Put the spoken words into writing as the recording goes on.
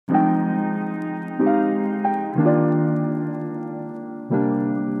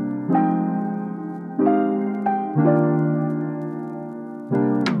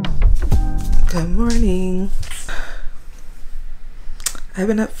I've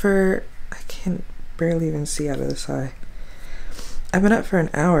been up for, I can barely even see out of this eye. I've been up for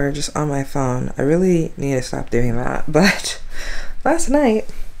an hour just on my phone. I really need to stop doing that. But last night,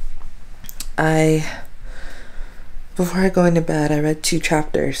 before I go into bed, I read 2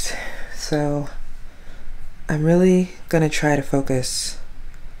 chapters. So I'm really gonna try to focus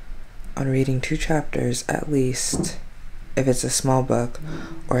on reading 2 chapters at least, if it's a small book,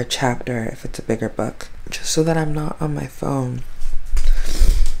 or a chapter if it's a bigger book, just so that I'm not on my phone.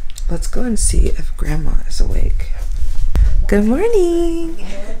 Let's go and see if Grandma is awake. Good morning.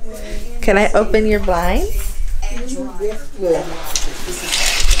 Can I open your blinds?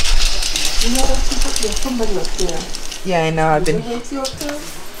 Yeah, I know. I've been.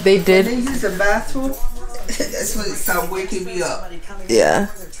 They did. They use the bathroom. That's when it started waking me up. Yeah.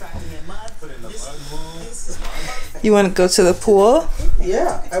 You want to go to the pool?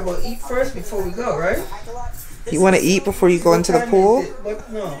 Yeah, I will eat first before we go, right? You want to eat before you go into the pool?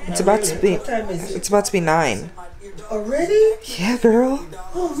 No, It's about to be. What time is it? It's about to be 9. Already? Yeah, girl.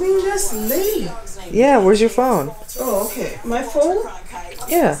 Oh man, that's late. Yeah. Where's your phone? Oh, okay. My phone?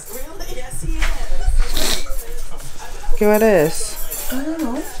 Yeah. Okay, what is? I don't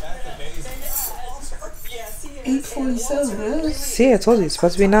know. 8:47. See, I told you it's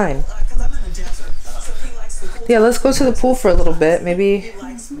supposed to be 9. Yeah, let's go to the pool for a little bit. Maybe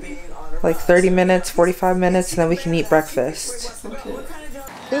like 30 minutes, 45 minutes, and then we can eat breakfast. Okay.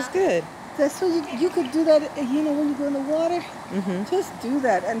 Feels good. That's what you could do that. You know, when you go in the water, just do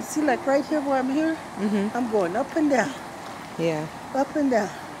that. And see, like right here where I'm here, I'm going up and down. Yeah. Up and down.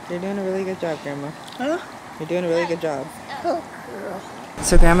 You're doing a really good job, Grandma. Huh? You're doing a really good job. Oh, girl.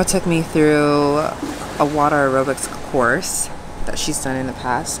 So Grandma took me through a water aerobics course that she's done in the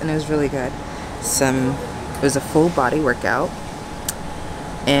past, and it was really good. It was a full body workout,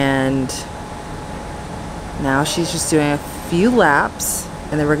 and now she's just doing a few laps,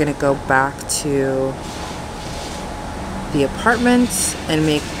 and then we're gonna go back to the apartment and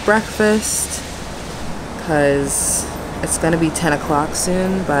make breakfast because it's gonna be 10 o'clock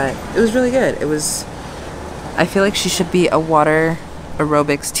soon. But it was really good. I feel like she should be a water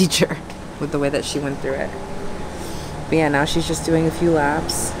aerobics teacher with the way that she went through it. But yeah, now she's just doing a few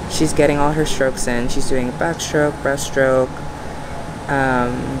laps. She's getting all her strokes in. She's doing a backstroke, breaststroke,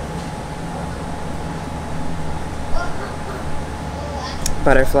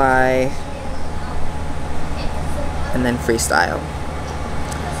 butterfly, and then freestyle.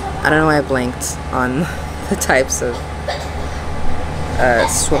 I don't know why I blanked on the types of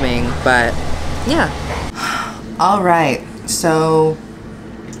swimming, but yeah. All right, so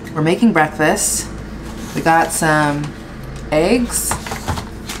we're making breakfast. We got some eggs,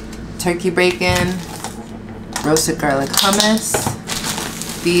 turkey bacon, roasted garlic hummus,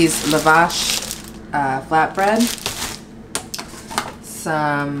 these lavash flatbread,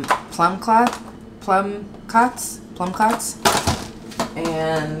 some plum cots,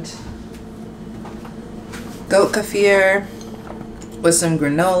 and goat kefir with some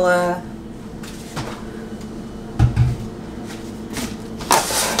granola,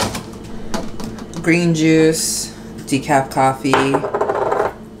 green juice, decaf coffee,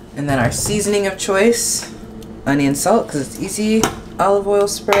 and then our seasoning of choice, onion salt because it's easy, olive oil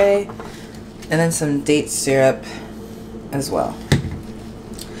spray, and then some date syrup as well.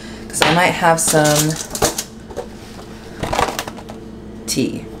 Because I might have some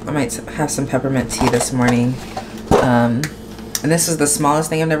tea. I might have some peppermint tea this morning. And this is the smallest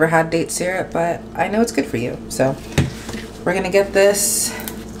thing I've never had, date syrup, but I know it's good for you. So we're gonna get this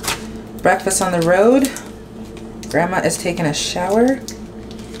breakfast on the road. Grandma is taking a shower,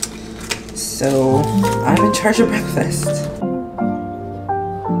 so I'm in charge of breakfast.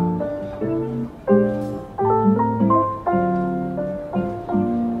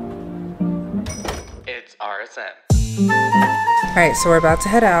 It's RSM. Alright, so we're about to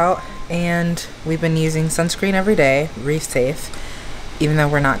head out, and we've been using sunscreen every day, reef safe, even though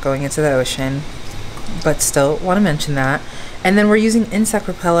we're not going into the ocean, but still want to mention that. And then we're using insect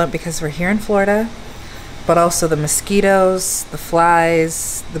repellent because we're here in Florida, but also the mosquitoes, the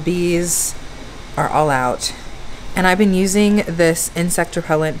flies, the bees are all out. And I've been using this insect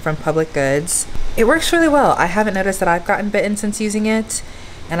repellent from Public Goods. It works really well. I haven't noticed that I've gotten bitten since using it,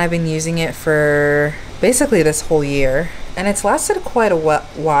 and I've been using it for basically this whole year. And it's lasted quite a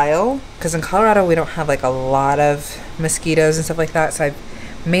while because in Colorado we don't have like a lot of mosquitoes and stuff like that, so I've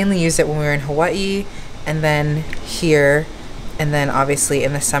mainly used it when we were in Hawaii and then here. And then obviously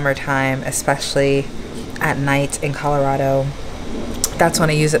in the summertime, especially at night in Colorado, that's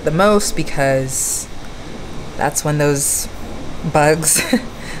when I use it the most because that's when those bugs,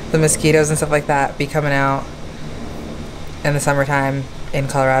 the mosquitoes and stuff like that, be coming out. in the summertime in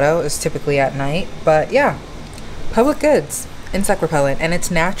Colorado is typically at night. But yeah, Public Goods insect repellent, and it's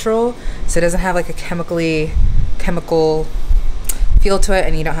natural, so it doesn't have like a chemical feel to it,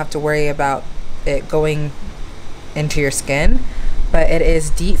 and you don't have to worry about it going into your skin. But it is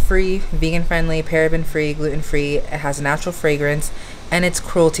DEET free, vegan friendly, paraben free, gluten free. It has natural fragrance, and it's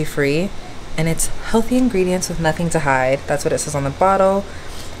cruelty free, and it's healthy ingredients with nothing to hide. That's what it says on the bottle.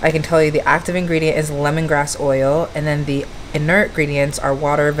 I can tell you the active ingredient is lemongrass oil, and then the inert ingredients are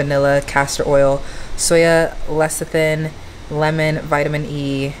water, vanilla, castor oil, soya lecithin, lemon, vitamin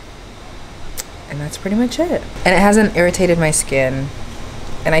E, and that's pretty much it. And it hasn't irritated my skin,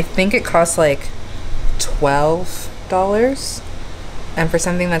 and I think it costs like $12. And for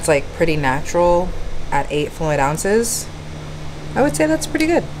something that's like pretty natural at 8 fluid ounces, I would say that's pretty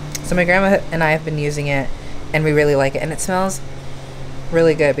good. So my grandma and I have been using it, and we really like it, and it smells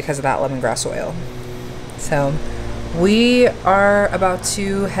really good because of that lemongrass oil. So we are about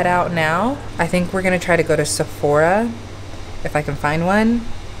to head out now. I think we're gonna try to go to Sephora if I can find one,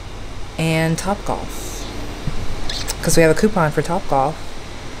 and Topgolf, because we have a coupon for Topgolf,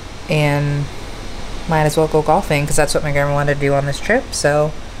 and might as well go golfing because that's what my grandma wanted to do on this trip.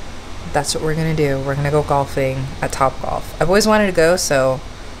 So that's what we're gonna do. We're gonna go golfing at Topgolf. I've always wanted to go, so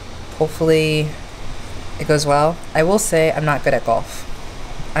hopefully it goes well. I will say I'm not good at golf.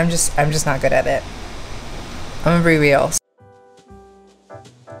 I'm just not good at it. I'm gonna be real.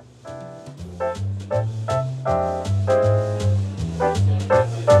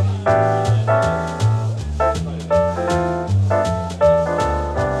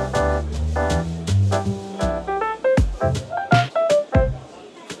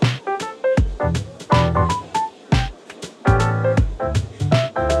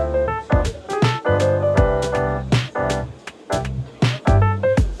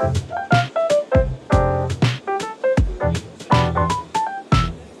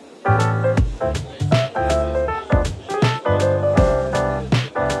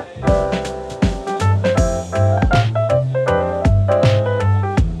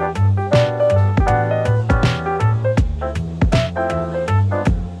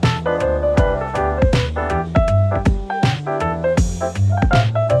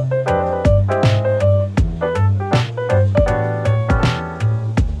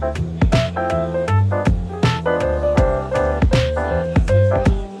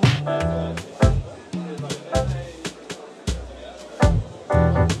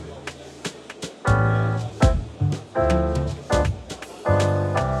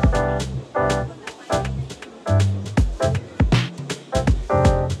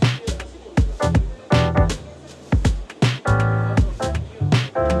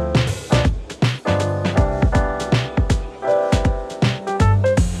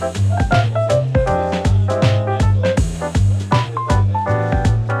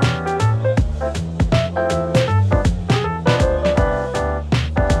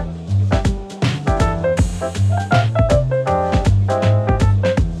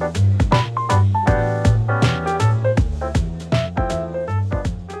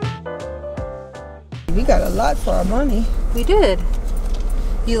 We got a lot for our money. We did.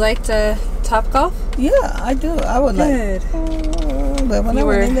 You liked Topgolf? Yeah, I do. I would Good. like. But when You I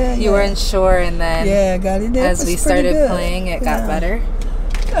were went in there, you were unsure, and then yeah, I got in there. as we started playing, it got better.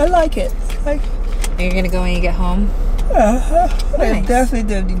 I like it. Like, You're gonna go when you get home. I Nice.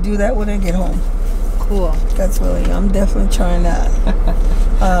 definitely do that when I get home. Cool. That's really. I'm definitely trying that.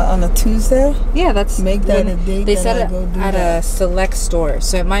 On a Tuesday. Yeah, that's Make that when a date They that said I it go do at that. a select store,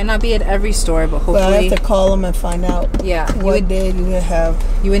 so it might not be at every store, but But I hopefully, have to call them and find out. yeah, What day do we have?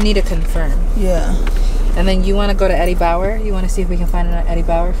 you would need to confirm. Yeah. And then you want to go to Eddie Bauer. You want to see if we can find an Eddie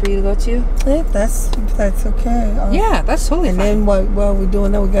Bauer for you to go to. If that's okay. Yeah, that's totally And fine. then while we're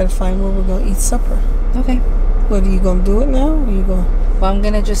doing that, we gotta find where we're gonna eat supper. Okay. What, are you gonna do it now? Or are you gonna? Well, I'm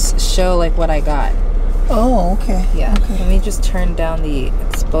gonna just show like what I got. Oh, okay. Yeah. Okay. Let me just turn down the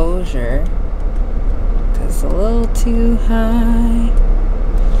exposure because it's a little too high.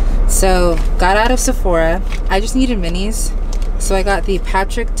 So, got out of Sephora. I just needed minis. So I got the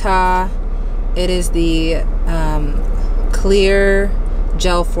Patrick Ta. It is the clear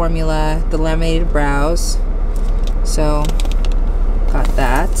gel formula, the laminated brows. So, got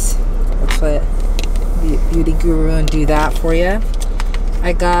that. Let's let Beauty Guru and do that for you.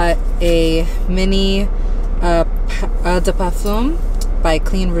 I got a mini Eau de Parfum by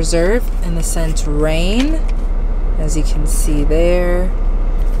Clean Reserve in the scent Rain, as you can see there.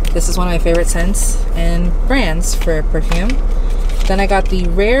 This is one of my favorite scents and brands for perfume. Then I got the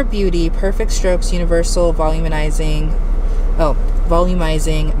Rare Beauty Perfect Strokes Universal Volumizing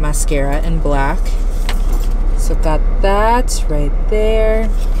Mascara in black. So So got that right there.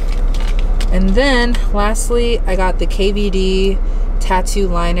 And then lastly, I got the KVD tattoo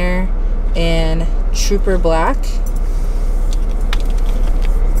liner in Trooper Black.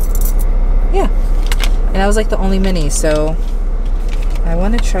 Yeah, and that was like the only mini, so I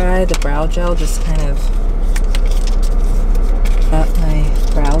want to try the brow gel, just kind of up my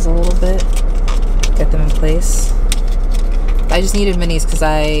brows a little bit, get them in place. I just needed minis because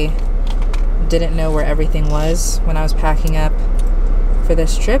I didn't know where everything was when I was packing up for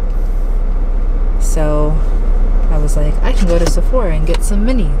this trip. So I was like, I can go to Sephora and get some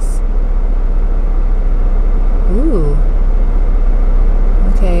minis. Ooh.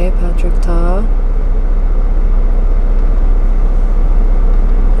 Okay, Patrick Ta.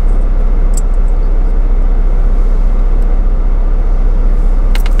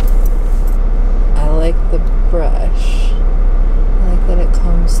 I like the brush. I like that it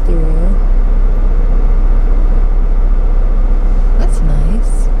comes through. That's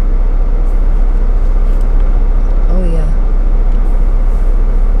nice. Oh yeah.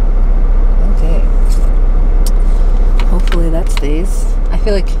 Okay. Hopefully that stays. I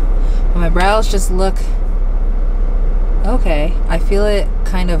feel like when my brows just look okay, I feel it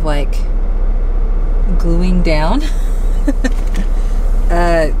kind of like gluing down.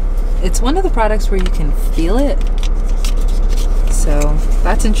 It's one of the products where you can feel it, so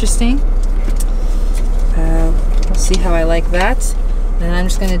that's interesting. We'll see how I like that. Then I'm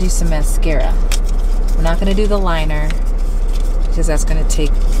just gonna do some mascara. I'm not gonna do the liner because that's gonna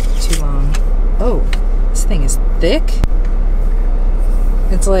take too long. Oh, this thing is thick.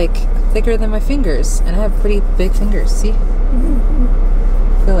 It's like thicker than my fingers, and I have pretty big fingers. See?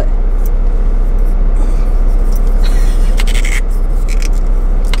 Feel it.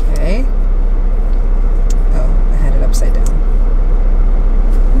 Okay. Oh, I had it upside down.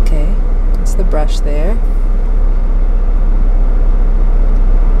 Okay, that's the brush there.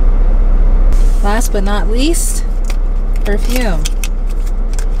 Last but not least, perfume.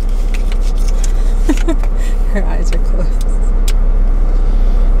 Her eyes are closed.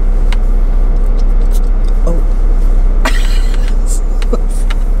 Oh. So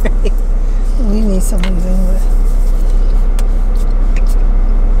sorry. We need something to do with.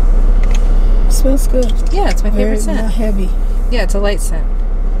 Smells good. Yeah, it's my favorite scent. Not heavy. Yeah, it's a light scent.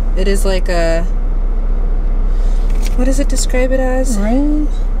 It is like a, what does it describe it as? Rain?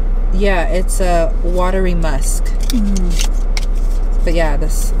 Yeah, it's a watery musk. But yeah, the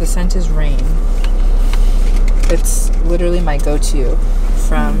scent is Rain. It's literally my go-to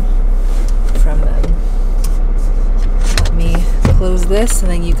from them. Let me close this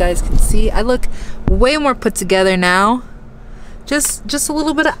and then you guys can see. I look way more put together now. Just a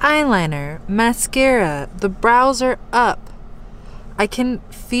little bit of eyeliner, mascara. The brows are up. I can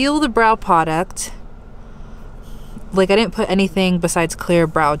feel the brow product. Like, I didn't put anything besides clear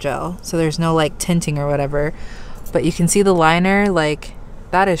brow gel, so there's no like tinting or whatever, but you can see the liner, like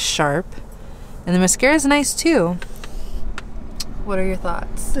that is sharp, and the mascara is nice too. What are your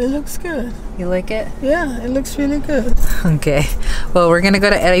thoughts? It looks good. You like it? Yeah, it looks really good. Okay, well, we're gonna go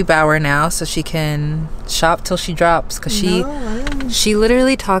to Eddie Bauer now so she can shop till she drops, because she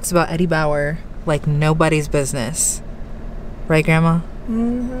literally talks about Eddie Bauer like nobody's business, right, Grandma?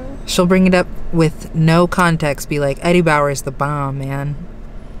 She'll bring it up with no context, be like, Eddie Bauer is the bomb, man.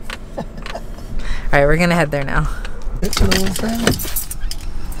 Alright, we're gonna head there now.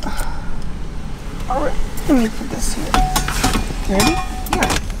 Alright, let me put this here. Ready?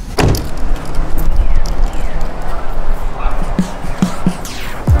 Yeah.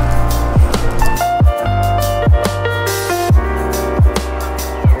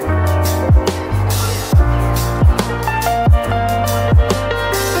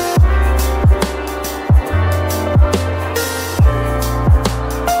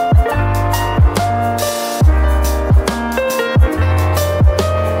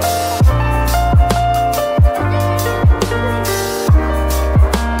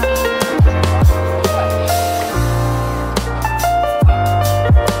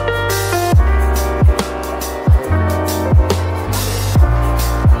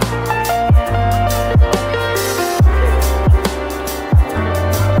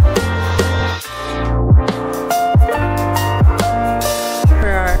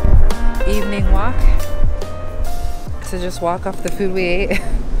 To just walk off the food we ate.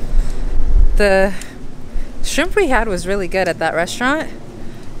 The shrimp we had was really good at that restaurant.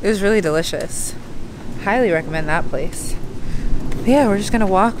 It was really delicious. Highly recommend that place. But yeah, we're just gonna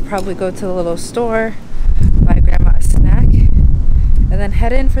walk, probably go to the little store, buy Grandma a snack, and then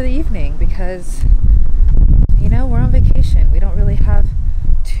head in for the evening because, you know, we're on vacation. We don't really have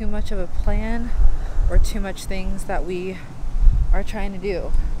too much of a plan or too much things that we are trying to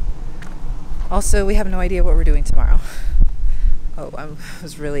do. Also, we have no idea what we're doing tomorrow. Oh, I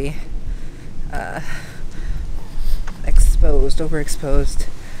was really overexposed.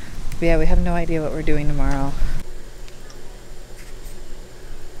 But yeah, we have no idea what we're doing tomorrow.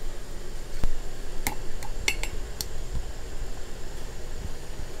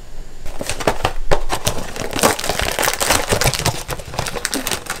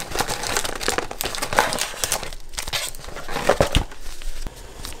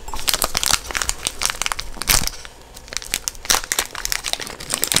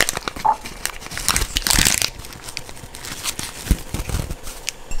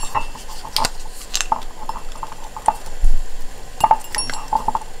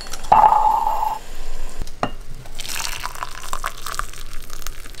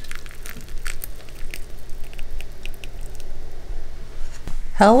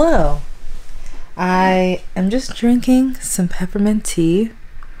 Hello. I am just drinking some peppermint tea.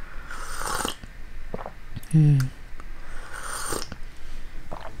 I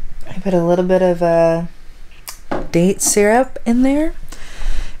put a little bit of date syrup in there.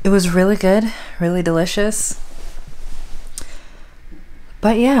 It was really good, really delicious.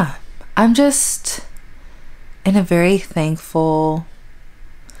 But yeah, I'm just in a very thankful,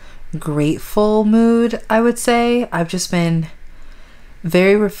 grateful mood, I would say. I've just been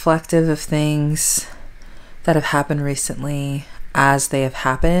very reflective of things that have happened recently as they have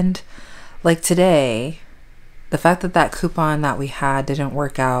happened. Like today, the fact that that coupon that we had didn't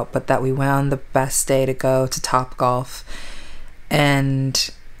work out, but that we went on the best day to go to Topgolf and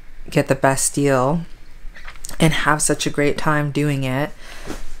get the best deal and have such a great time doing it.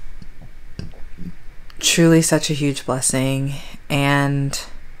 Truly such a huge blessing. And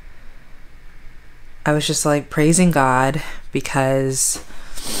I was just like praising God because,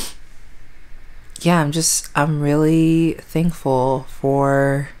 yeah, I'm really thankful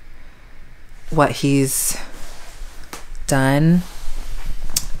for what He's done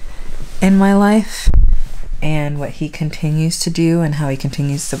in my life and what He continues to do and how He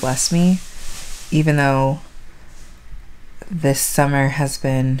continues to bless me, even though this summer has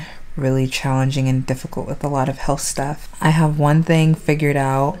been really challenging and difficult with a lot of health stuff. I have one thing figured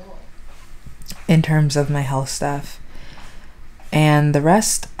out in terms of my health stuff, and the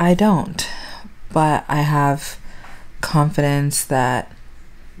rest I don't, but I have confidence that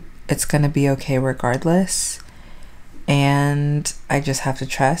it's gonna be okay regardless, and I just have to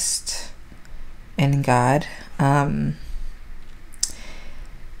trust in God. And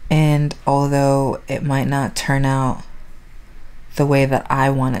although it might not turn out the way that I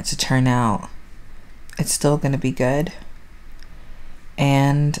want it to turn out, it's still gonna be good,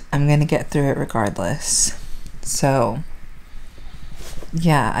 and I'm gonna get through it regardless. So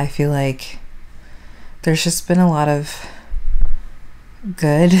yeah, I feel like there's just been a lot of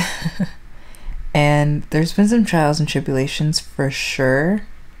good and there's been some trials and tribulations for sure,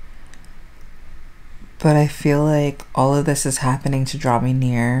 but I feel like all of this is happening to draw me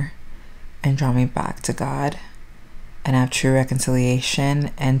near and draw me back to God and have true reconciliation,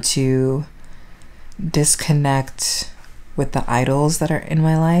 and to disconnect with the idols that are in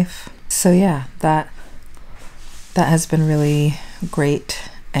my life. So yeah, that has been really great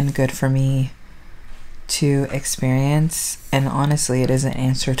and good for me to experience, and honestly it is an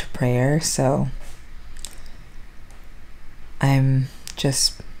answer to prayer, so I'm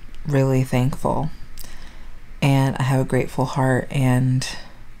just really thankful, and I have a grateful heart, and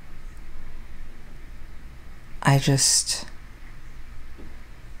I just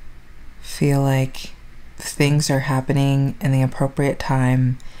feel like things are happening in the appropriate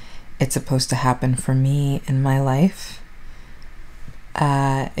time it's supposed to happen for me in my life,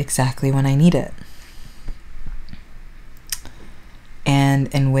 exactly when I need it, and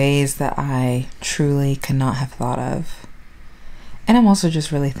in ways that I truly could not have thought of. And I'm also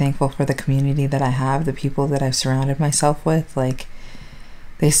just really thankful for the community that I have, the people that I've surrounded myself with. Like,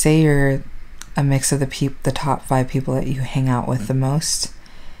 they say you're a mix of the top 5 people that you hang out with the most,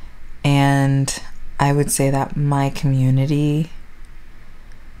 and I would say that my community,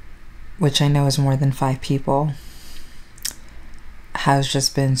 which I know is more than 5 people, has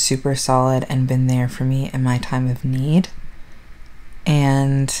just been super solid and been there for me in my time of need.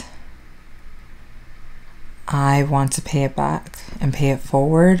 And I want to pay it back and pay it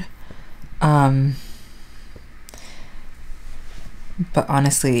forward. But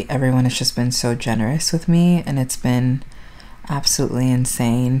honestly, everyone has just been so generous with me, and it's been absolutely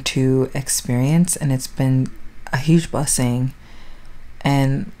insane to experience, and it's been a huge blessing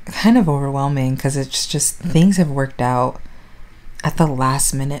and kind of overwhelming because it's just things have worked out at the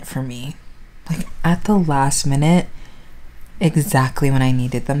last minute for me. like at the last minute, exactly when I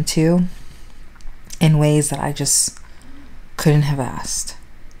needed them to, in ways that I just couldn't have asked.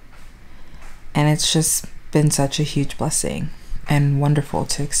 And it's just been such a huge blessing and wonderful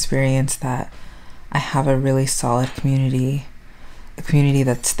to experience that I have a really solid community, a community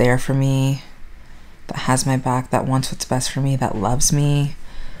that's there for me, that has my back, that wants what's best for me, that loves me,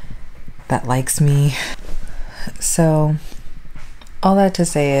 that likes me. So all that to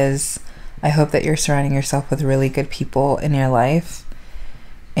say is, I hope that you're surrounding yourself with really good people in your life.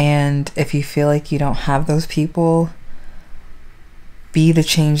 And if you feel like you don't have those people, be the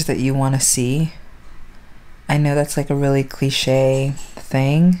change that you want to see. I know that's like a really cliche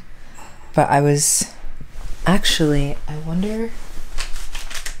thing, but I wonder,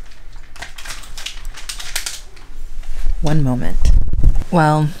 one moment.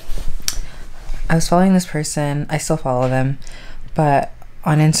 Well, I was following this person, I still follow them, but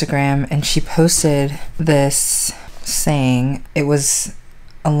on Instagram, and she posted this saying. It was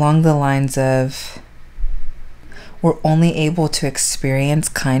along the lines of, we're only able to experience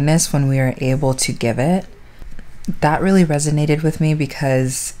kindness when we are able to give it. That really resonated with me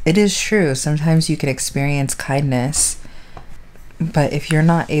because it is true. Sometimes you can experience kindness, but if you're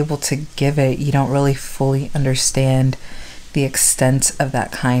not able to give it, you don't really fully understand the extent of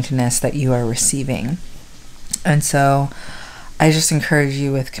that kindness that you are receiving. And so I just encourage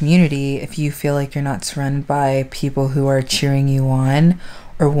you with community, if you feel like you're not surrounded by people who are cheering you on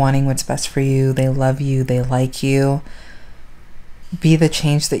or wanting what's best for you, they love you, they like you, be the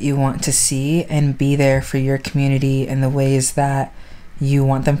change that you want to see and be there for your community in the ways that you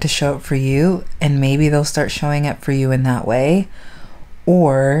want them to show up for you. And maybe they'll start showing up for you in that way,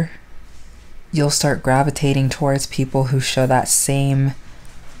 or you'll start gravitating towards people who show that same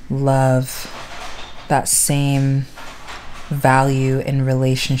love, that same value in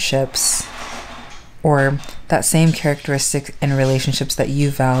relationships, or that same characteristic in relationships that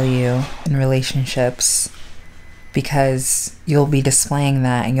you value in relationships, because you'll be displaying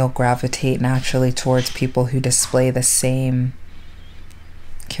that and you'll gravitate naturally towards people who display the same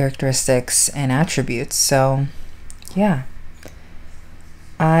characteristics and attributes. So yeah,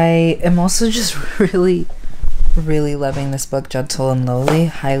 I am also just really loving this book, Gentle and Lowly.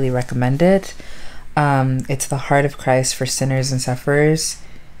 Highly recommend it. It's the heart of Christ for sinners and sufferers.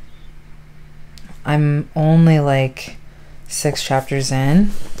 I'm only like 6 chapters in.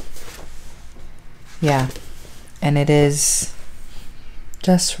 Yeah. And it is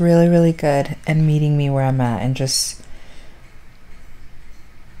just really good and meeting me where I'm at, and just,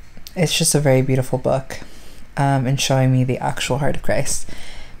 it's just a very beautiful book, and showing me the actual heart of Christ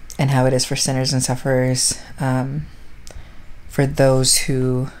and how it is for sinners and sufferers, for those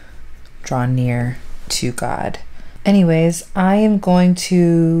who draw near to God. Anyways, I am going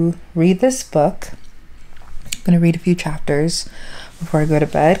to read this book. I'm going to read a few chapters before I go to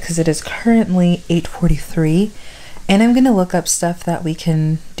bed because it is currently 8:43. And I'm going to look up stuff that we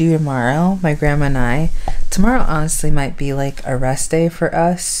can do tomorrow, my grandma and I. Tomorrow honestly might be like a rest day for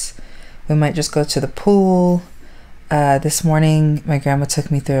us. We might just go to the pool. This morning, my grandma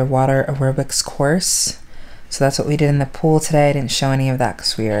took me through a water aerobics course. So that's what we did in the pool today. I didn't show any of that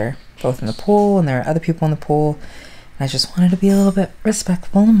because we were both in the pool and there are other people in the pool. And I just wanted to be a little bit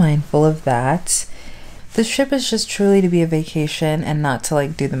respectful and mindful of that. This trip is just truly to be a vacation and not to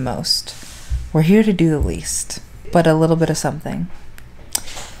like do the most. We're here to do the least, but a little bit of something.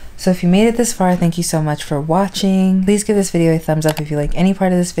 So if you made it this far, thank you so much for watching. Please give this video a thumbs up if you like any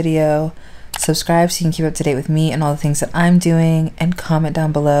part of this video. Subscribe so you can keep up to date with me and all the things that I'm doing, and comment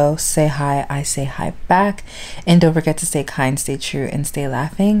down below. Say hi, I say hi back. And don't forget to stay kind, stay true, and stay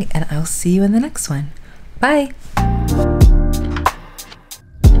laughing. And I'll see you in the next one. Bye.